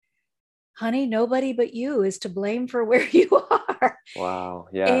honey, nobody but you is to blame for where you are. Wow.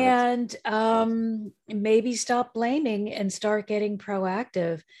 Yeah, that's And awesome. maybe stop blaming and start getting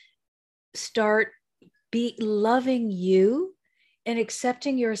proactive. Start be loving you and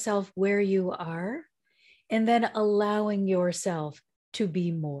accepting yourself where you are, and then allowing yourself to be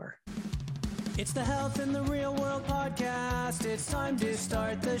more. It's the Health in the Real World podcast. It's time to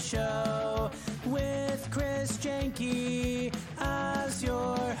start the show with Chris Jenke as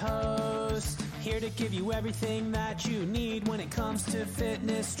your host. Here to give you everything that you need when it comes to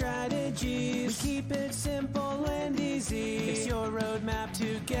fitness strategies. We keep it simple and easy. It's your roadmap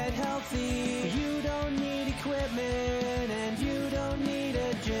to get healthy. You don't need equipment and you don't need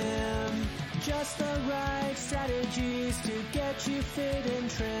a gym. Just the right strategies to get you fit and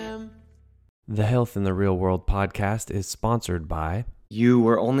trim. The Health in the Real World podcast is sponsored by... You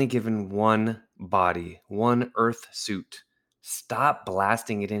were only given one body, one earth suit. Stop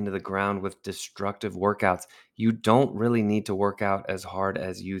blasting it into the ground with destructive workouts. You don't really need to work out as hard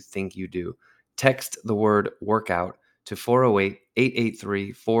as you think you do. Text the word workout to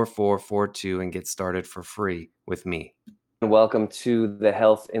 408-883-4442 and get started for free with me. Welcome to the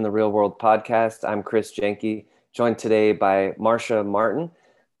Health in the Real World podcast. I'm Chris Jenke, joined today by Marsha Martin.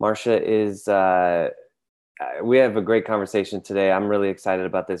 Marsha is, we have a great conversation today. I'm really excited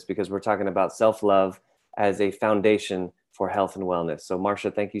about this because we're talking about self-love as a foundation for health and wellness. So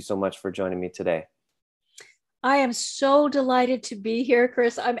Marsha, thank you so much for joining me today. I am so delighted to be here,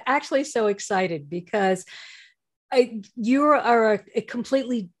 Chris. I'm actually so excited because you are a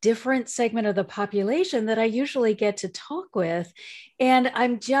completely different segment of the population that I usually get to talk with. And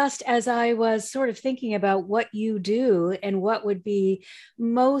I'm just, as I was sort of thinking about what you do and what would be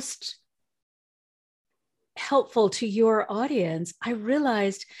most helpful to your audience, I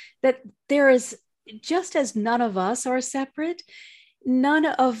realized that there is, just as none of us are separate, none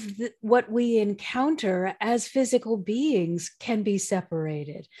of what we encounter as physical beings can be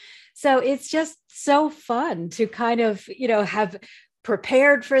separated. So it's just so fun to kind of, have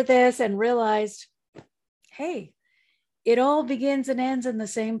prepared for this and realized, hey, it all begins and ends in the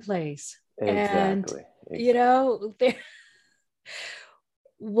same place. Exactly. And,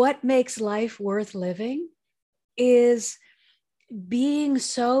 what makes life worth living is being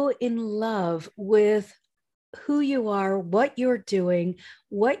so in love with who you are, what you're doing,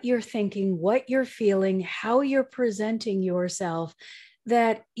 what you're thinking, what you're feeling, how you're presenting yourself,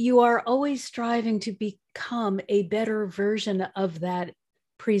 that you are always striving to become a better version of that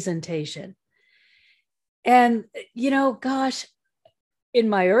presentation. And, gosh, in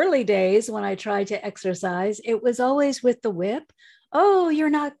my early days when I tried to exercise, it was always with the whip. Oh, you're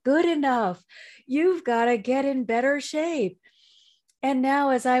not good enough. You've got to get in better shape. And now,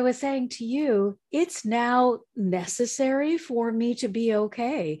 as I was saying to you, it's now necessary for me to be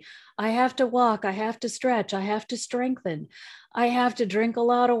okay. I have to walk, I have to stretch, I have to strengthen. I have to drink a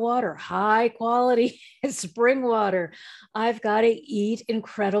lot of water, high quality spring water. I've got to eat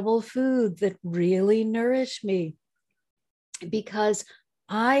incredible food that really nourish me, because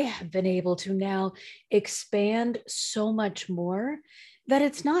I have been able to now expand so much more that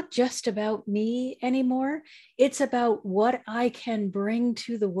it's not just about me anymore. It's about what I can bring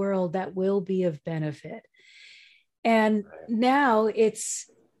to the world that will be of benefit. And now it's,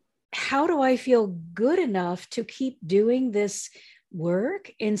 how do I feel good enough to keep doing this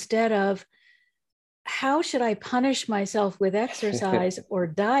work instead of, how should I punish myself with exercise or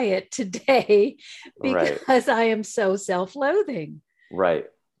diet today because I am so self-loathing? Right.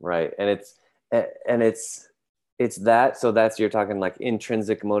 And it's that, so that's, you're talking like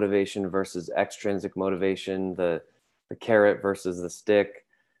intrinsic motivation versus extrinsic motivation, the carrot versus the stick.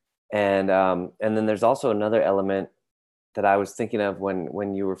 And then there's also another element that I was thinking of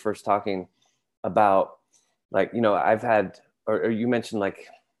when you were first talking about, like, I've had, or you mentioned, like,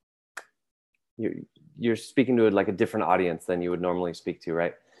 you're speaking to like a different audience than you would normally speak to,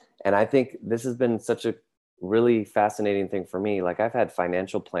 right? And I think this has been such a really fascinating thing for me. Like, I've had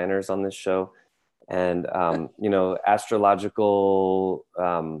financial planners on this show, and astrological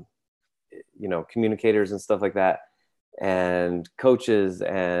communicators and stuff like that, and coaches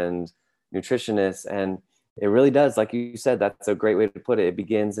and nutritionists. And it really does, like you said, that's a great way to put it. It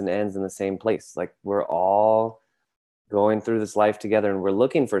begins and ends in the same place. Like, we're all going through this life together, and we're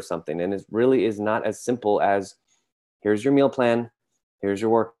looking for something. And it really is not as simple as, here's your meal plan, here's your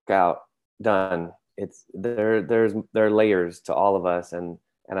workout, done. It's there are layers to all of us. And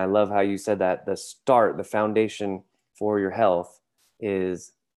I love how you said that the foundation for your health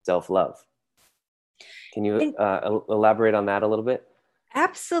is self-love. Can you elaborate on that a little bit?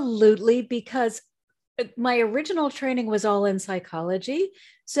 Absolutely, because my original training was all in psychology.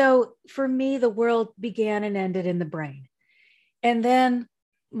 So for me, the world began and ended in the brain. And then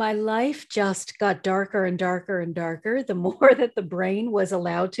my life just got darker and darker and darker the more that the brain was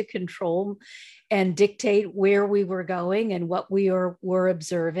allowed to control and dictate where we were going and what we were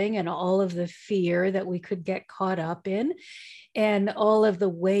observing, and all of the fear that we could get caught up in, and all of the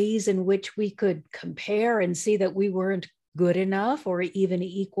ways in which we could compare and see that we weren't good enough or even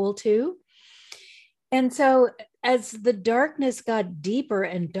equal to. And so as the darkness got deeper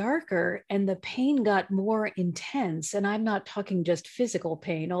and darker and the pain got more intense, and I'm not talking just physical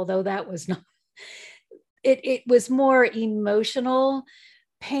pain, although that was not, it was more emotional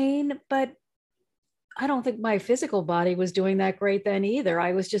pain, but I don't think my physical body was doing that great then either.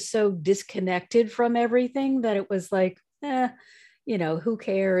 I was just so disconnected from everything that it was like, who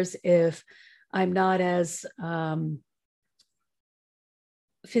cares if I'm not as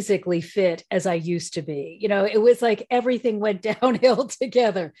physically fit as I used to be. It was like everything went downhill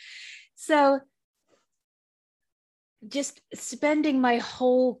together. So just spending my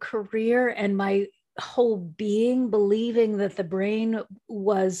whole career and my whole being believing that the brain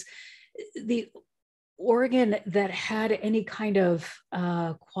was the organ that had any kind of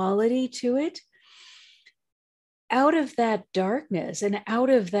quality to it, out of that darkness and out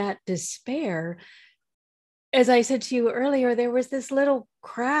of that despair, as I said to you earlier, there was this little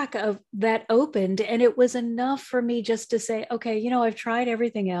crack of that opened, and it was enough for me just to say, okay, I've tried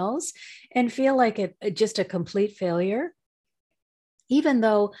everything else and feel like it just a complete failure. Even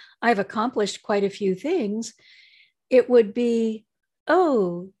though I've accomplished quite a few things, it would be,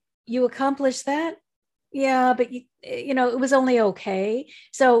 oh, you accomplished that? Yeah, but it was only okay.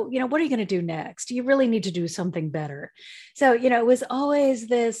 So, what are you going to do next? You really need to do something better. So, it was always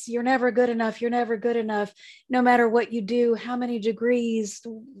this, you're never good enough. You're never good enough. No matter what you do, how many degrees,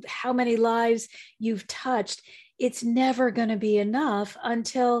 how many lives you've touched, it's never going to be enough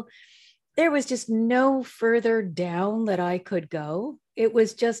until there was just no further down that I could go. It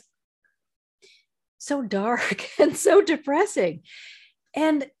was just so dark and so depressing.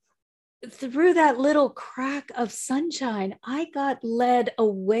 And through that little crack of sunshine, I got led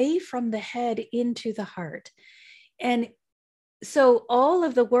away from the head into the heart. And so all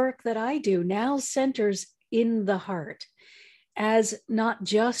of the work that I do now centers in the heart as not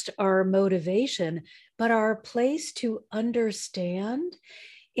just our motivation, but our place to understand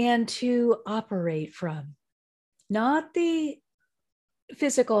and to operate from. Not the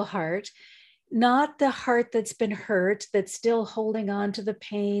physical heart, not the heart that's been hurt, that's still holding on to the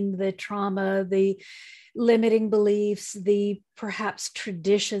pain, the trauma, the limiting beliefs, the perhaps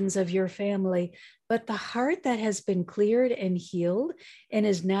traditions of your family, but the heart that has been cleared and healed and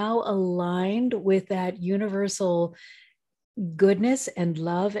is now aligned with that universal goodness and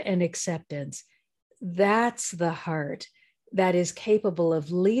love and acceptance. That's the heart that is capable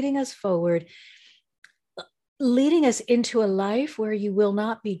of leading us forward, leading us into a life where you will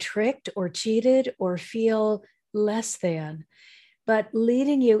not be tricked or cheated or feel less than, but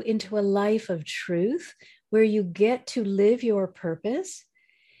leading you into a life of truth where you get to live your purpose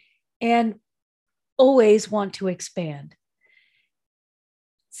and always want to expand.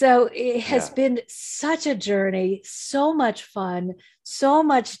 So it has been such a journey, so much fun, so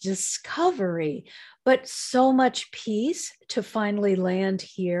much discovery, but so much peace to finally land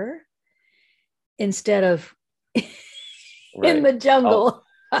here instead of in the jungle.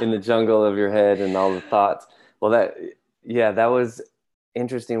 In the jungle of your head and all the thoughts. Well, that was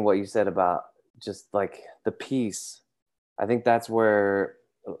interesting what you said about just like the peace. I think that's where,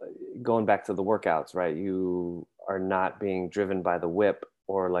 going back to the workouts, right? You are not being driven by the whip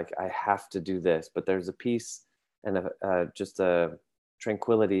or like, I have to do this, but there's a peace and just a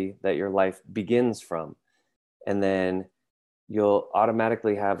tranquility that your life begins from. And then you'll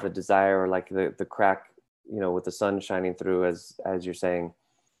automatically have the desire or like the crack, with the sun shining through, as you're saying.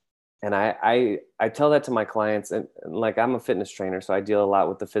 And I tell that to my clients, and like, I'm a fitness trainer, so I deal a lot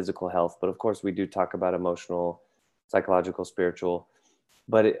with the physical health, but of course we do talk about emotional, psychological, spiritual,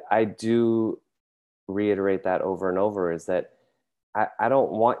 but I do reiterate that over and over, is that I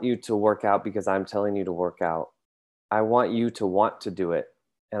don't want you to work out because I'm telling you to work out. I want you to want to do it.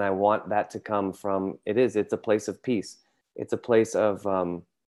 And I want that to come from, it's a place of peace. It's a place of,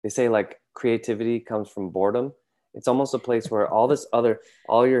 they say like creativity comes from boredom. It's almost a place where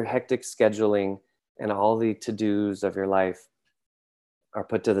all your hectic scheduling and all the to-dos of your life are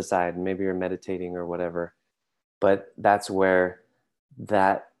put to the side. And maybe you're meditating or whatever, but that's where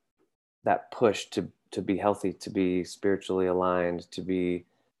that push to be healthy, to be spiritually aligned, to be,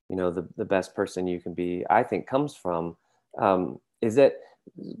 the best person you can be, I think comes from, is that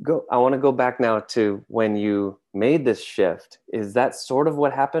I want to go back now to when you made this shift. Is that sort of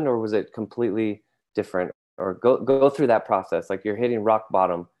what happened, or was it completely different? Or go through that process. Like you're hitting rock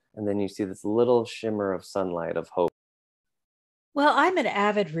bottom and then you see this little shimmer of sunlight of hope. Well, I'm an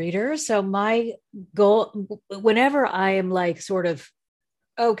avid reader. So my goal, whenever I am like sort of,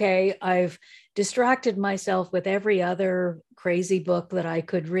 okay, I've distracted myself with every other crazy book that I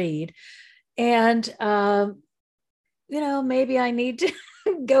could read. And, maybe I need to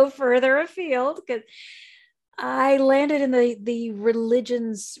go further afield, because I landed in the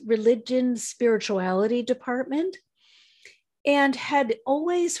religion spirituality department, and had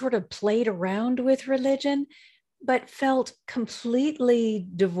always sort of played around with religion, but felt completely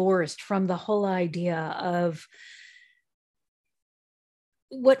divorced from the whole idea of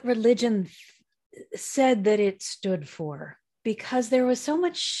what religion said that it stood for, because there was so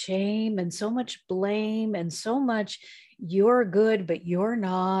much shame and so much blame and so much you're good, but you're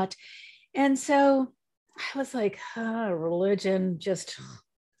not. And so I was like, religion, just,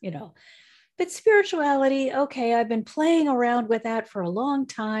 but spirituality, okay, I've been playing around with that for a long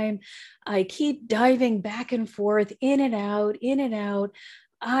time. I keep diving back and forth, in and out, in and out.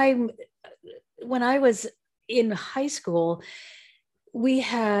 When I was in high school, we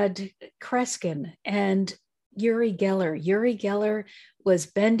had Kreskin and Uri Geller. Uri Geller was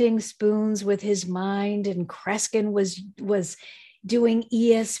bending spoons with his mind, and Kreskin was doing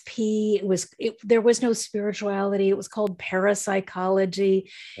ESP. There was no spirituality. It was called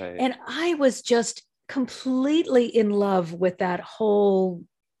parapsychology. Right. And I was just completely in love with that whole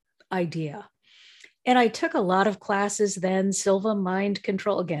idea. And I took a lot of classes then, Silva Mind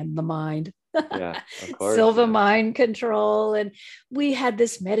Control, again, the mind. Yeah, of course. Silva Mind Control. And we had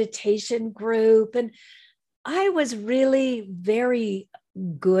this meditation group, and I was really very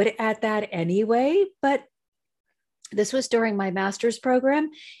good at that anyway, but this was during my master's program.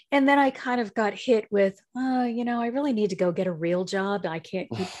 And then I kind of got hit with, I really need to go get a real job. I can't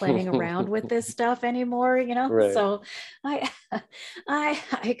keep playing around with this stuff anymore, Right. So I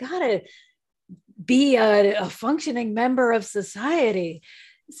gotta be a functioning member of society.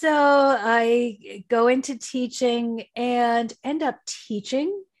 So I go into teaching and end up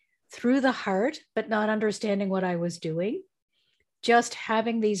teaching through the heart, but not understanding what I was doing. Just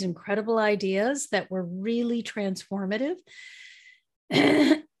having these incredible ideas that were really transformative.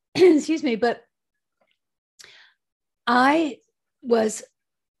 Excuse me, but I was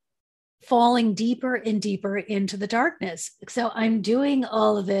falling deeper and deeper into the darkness. So I'm doing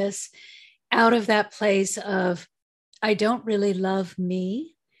all of this out of that place of, I don't really love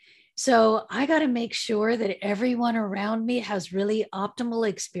me. So I got to make sure that everyone around me has really optimal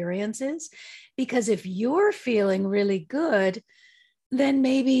experiences, because if you're feeling really good, then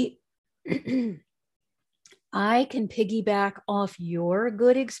maybe I can piggyback off your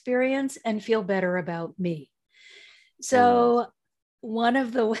good experience and feel better about me. So one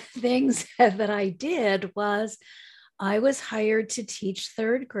of the things that I did was I was hired to teach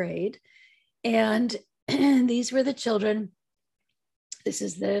third grade, and these were the children. This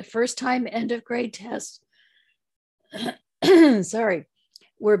is the first time end of grade test. Sorry,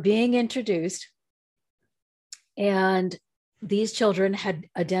 were being introduced, and these children had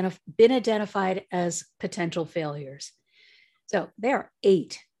been identified as potential failures. So they're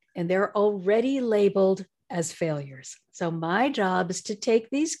 8 and they're already labeled as failures. So my job is to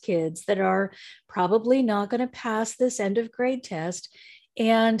take these kids that are probably not going to pass this end of grade test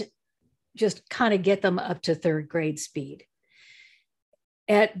and just kind of get them up to third grade speed.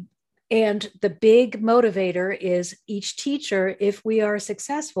 And the big motivator is each teacher, if we are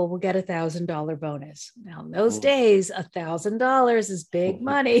successful, will get $1,000 bonus. Now, in those days, $1,000 is big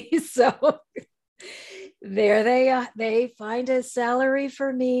money. So there they find a salary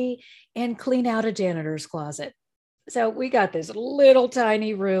for me and clean out a janitor's closet. So we got this little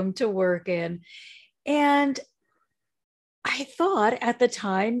tiny room to work in. And I thought at the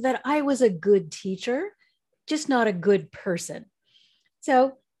time that I was a good teacher, just not a good person.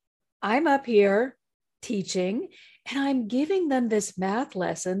 So I'm up here teaching, and I'm giving them this math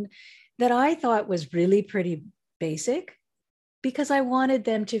lesson that I thought was really pretty basic, because I wanted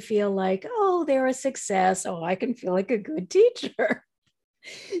them to feel like, oh, they're a success. Oh, I can feel like a good teacher.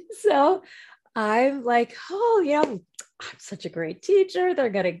 So I'm like, I'm such a great teacher. They're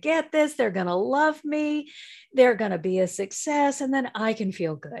going to get this. They're going to love me. They're going to be a success. And then I can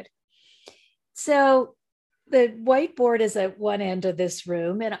feel good. So the whiteboard is at one end of this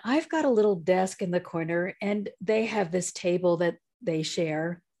room, and I've got a little desk in the corner, and they have this table that they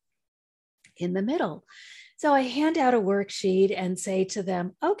share in the middle. So I hand out a worksheet and say to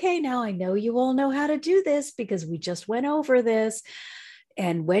them, okay, now I know you all know how to do this because we just went over this.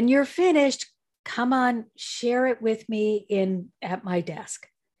 And when you're finished, come on, share it with me at my desk.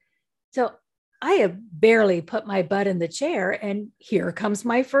 So I have barely put my butt in the chair, and here comes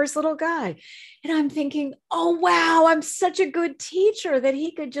my first little guy. And I'm thinking, oh, wow, I'm such a good teacher that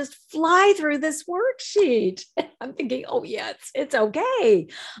he could just fly through this worksheet. I'm thinking, oh, yeah, it's okay.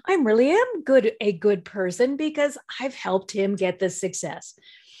 I really am a good person because I've helped him get this success.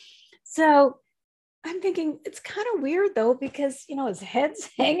 So I'm thinking it's kind of weird, though, because, his head's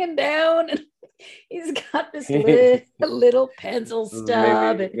hanging down and he's got this little pencil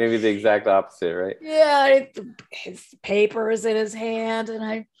stub. Maybe the exact opposite, right? Yeah, his paper is in his hand. And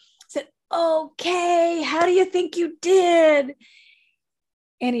I said, okay, how do you think you did?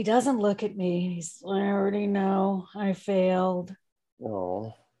 And he doesn't look at me. He's, I already know I failed.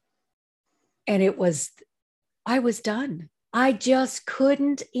 Oh. And I was done. I just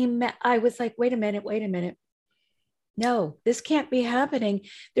couldn't imagine. I was like, wait a minute. No, this can't be happening.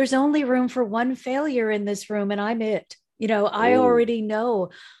 There's only room for one failure in this room, and I'm it. I already know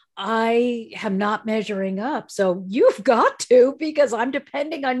I am not measuring up. So you've got to, because I'm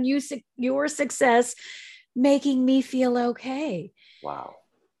depending on your success making me feel okay. Wow.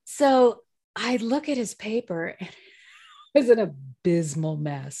 So I look at his paper, and it was an abysmal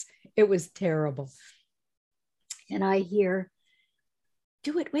mess. It was terrible. And I hear,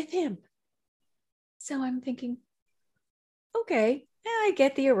 do it with him. So I'm thinking, okay. And I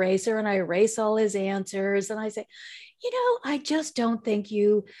get the eraser and I erase all his answers. And I say, I just don't think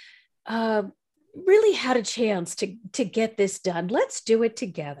you really had a chance to get this done. Let's do it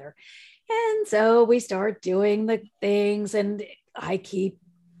together. And so we start doing the things, and I keep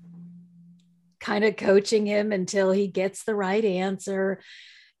kind of coaching him until he gets the right answer.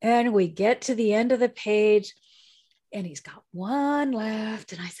 And we get to the end of the page, and he's got one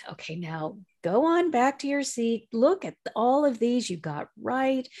left. And I said, okay, now go on back to your seat. Look at all of these you got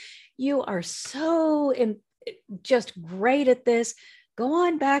right. You are so just great at this. Go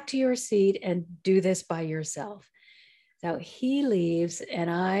on back to your seat and do this by yourself. So he leaves, and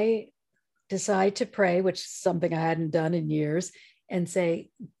I decide to pray, which is something I hadn't done in years, and say,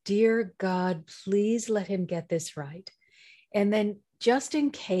 dear God, please let him get this right. And then, just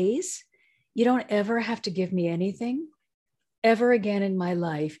in case, you don't ever have to give me anything ever again in my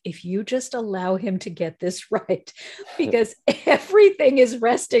life if you just allow him to get this right, because everything is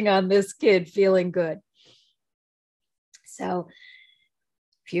resting on this kid feeling good. So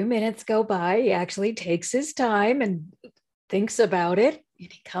a few minutes go by. He actually takes his time and thinks about it,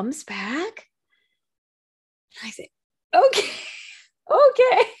 and he comes back. I say, okay,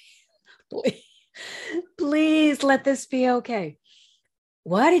 please let this be okay.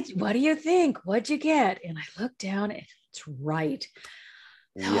 What do you think? What'd you get? And I look down, and it's right.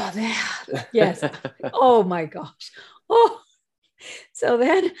 Yes. Oh, yes. Oh my gosh. Oh, so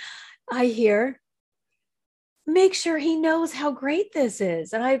then I hear, make sure he knows how great this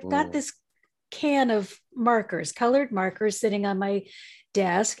is. And I've got this can of markers, colored markers, sitting on my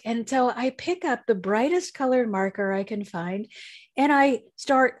desk. And so I pick up the brightest colored marker I can find, and I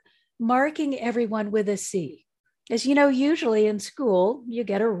start marking everyone with a C. As you know, usually in school, you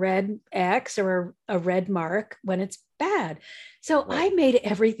get a red X or a red mark when it's bad. So I made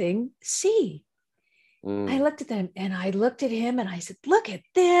everything C. I looked at them, and I looked at him, and I said, look at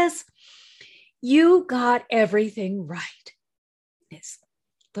this. You got everything right. His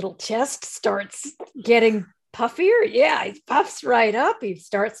little chest starts getting puffier. Yeah, he puffs right up. He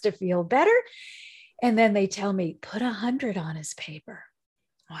starts to feel better. And then they tell me, put 100 on his paper.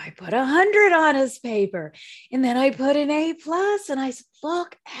 I put 100 on his paper, and then I put an A+, and I said,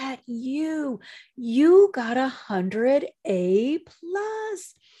 look at you. You got 100 A+.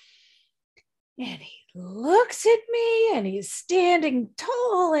 And he looks at me, and he's standing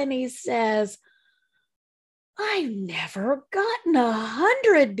tall, and he says, I've never gotten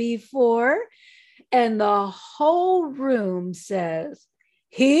 100 before. And the whole room says,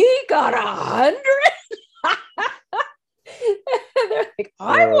 he got 100? They're like,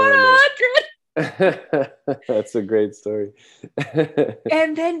 I want 100. That's a great story.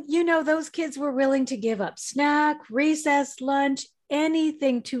 And then, those kids were willing to give up snack, recess, lunch,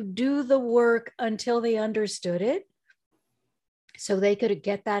 anything to do the work until they understood it, so they could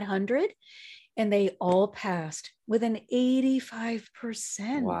get that 100. And they all passed with an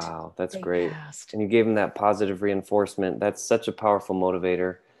 85%. Wow, that's great. Passed. And you gave them that positive reinforcement. That's such a powerful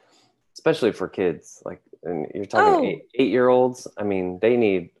motivator, especially for kids. Like, and you're talking 8-year-olds. I mean, they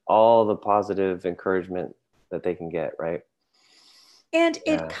need all the positive encouragement that they can get, right? And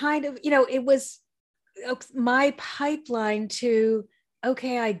it kind of, it was my pipeline to,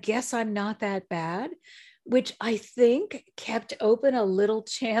 okay, I guess I'm not that bad. which I think kept open a little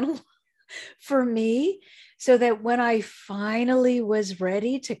channel for me, so that when I finally was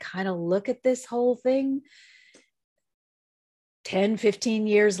ready to kind of look at this whole thing 10, 15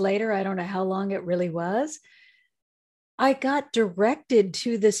 years later, I don't know how long it really was, I got directed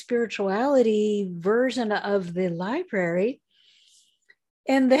to the spirituality version of the library.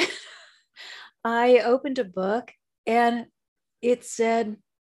 And then I opened a book and it said,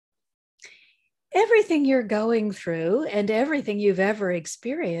 everything you're going through and everything you've ever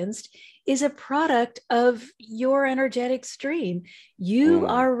experienced is a product of your energetic stream. You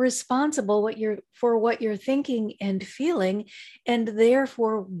are responsible for what you're thinking and feeling, and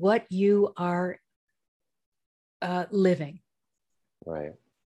therefore what you are living. Right.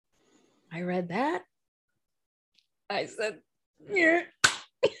 I read that. I said, yeah.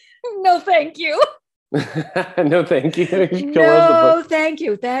 No, thank you. No, thank you. No, thank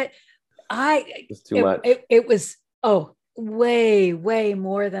you. It's too much. It was, way, way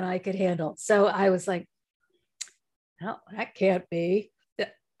more than I could handle. So I was like, no, that can't be.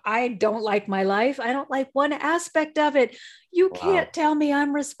 I don't like my life. I don't like one aspect of it. You can't tell me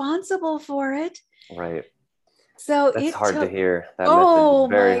I'm responsible for it. Right. So that's hard to hear. That message is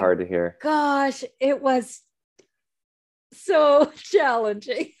very hard to hear. Gosh, it was so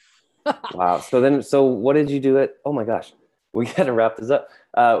challenging. Wow. So what did you do oh my gosh, we got to wrap this up.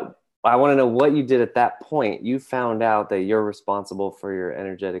 I want to know what you did at that point. You found out that you're responsible for your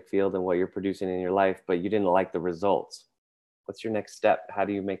energetic field and what you're producing in your life, but you didn't like the results. What's your next step? How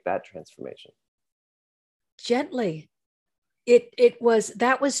do you make that transformation? Gently.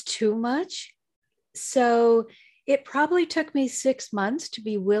 That was too much. So it probably took me 6 months to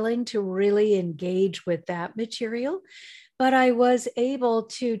be willing to really engage with that material, but I was able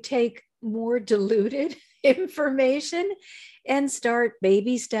to take more diluted information and start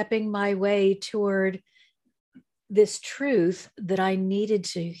baby stepping my way toward this truth that I needed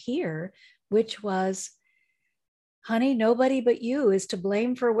to hear, which was, honey, nobody but you is to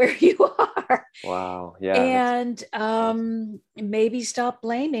blame for where you are. Wow. Yeah. And maybe stop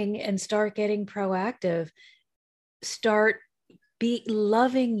blaming and start getting proactive. Start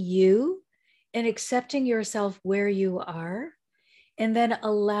loving you and accepting yourself where you are, and then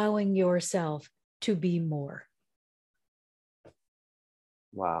allowing yourself to be more.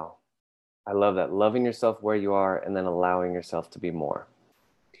 Wow. I love that. Loving yourself where you are and then allowing yourself to be more.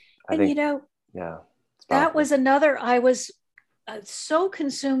 I think, yeah. That was another, I was so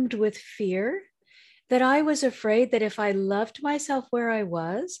consumed with fear that I was afraid that if I loved myself where I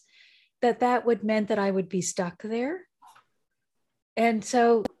was, that would meant that I would be stuck there. And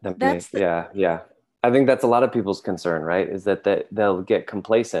so yeah. I think that's a lot of people's concern, right? Is that they'll get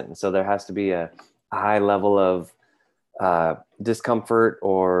complacent. And so there has to be a high level of discomfort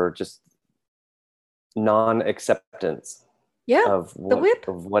or just non-acceptance of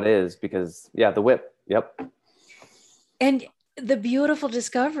what is, because the whip. Yep. And the beautiful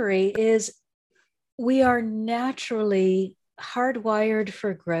discovery is we are naturally hardwired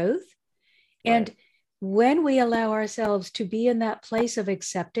for growth. Right. And when we allow ourselves to be in that place of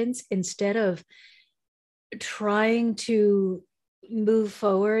acceptance, instead of trying to move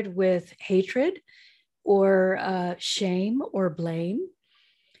forward with hatred or shame or blame,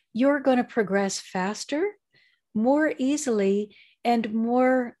 you're going to progress faster, more easily, and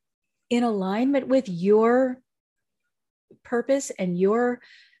more in alignment with your purpose and your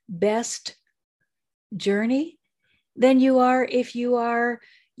best journey than you are if you are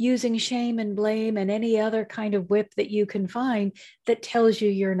using shame and blame and any other kind of whip that you can find that tells you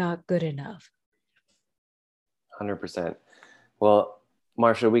you're not good enough. 100%. Well,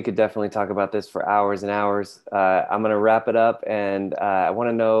 Marsha, we could definitely talk about this for hours and hours. I'm going to wrap it up, and I want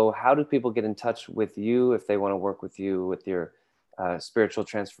to know, how do people get in touch with you if they want to work with you with your spiritual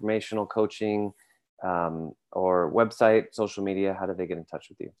transformational coaching, or website, social media? How do they get in touch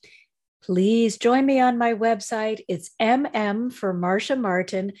with you? Please join me on my website. It's MM for Marsha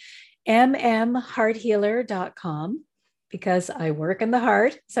Martin, mmhearthealer.com, because I work in the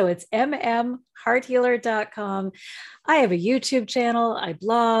heart. So it's mmhearthealer.com. I have a YouTube channel. I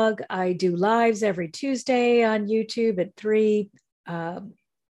blog. I do lives every Tuesday on YouTube at 3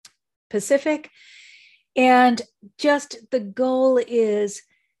 Pacific. And just the goal is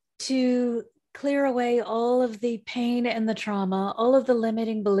to clear away all of the pain and the trauma, all of the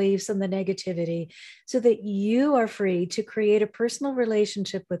limiting beliefs and the negativity, so that you are free to create a personal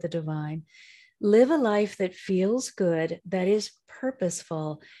relationship with the divine, live a life that feels good, that is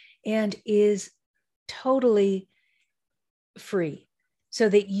purposeful, and is totally free, so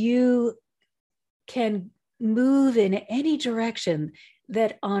that you can move in any direction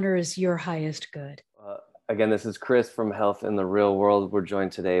that honors your highest good. Again, this is Chris from Health in the Real World. We're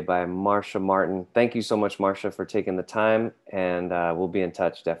joined today by Marsha Martin. Thank you so much, Marsha, for taking the time, and we'll be in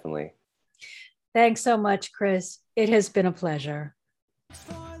touch, definitely. Thanks so much, Chris. It has been a pleasure. Thanks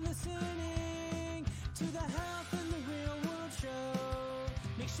for listening to the Health in the Real World show.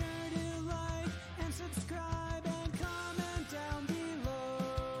 Make sure to like and subscribe and comment down below.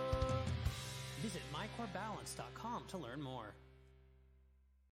 Visit mycorebalance.com to learn more.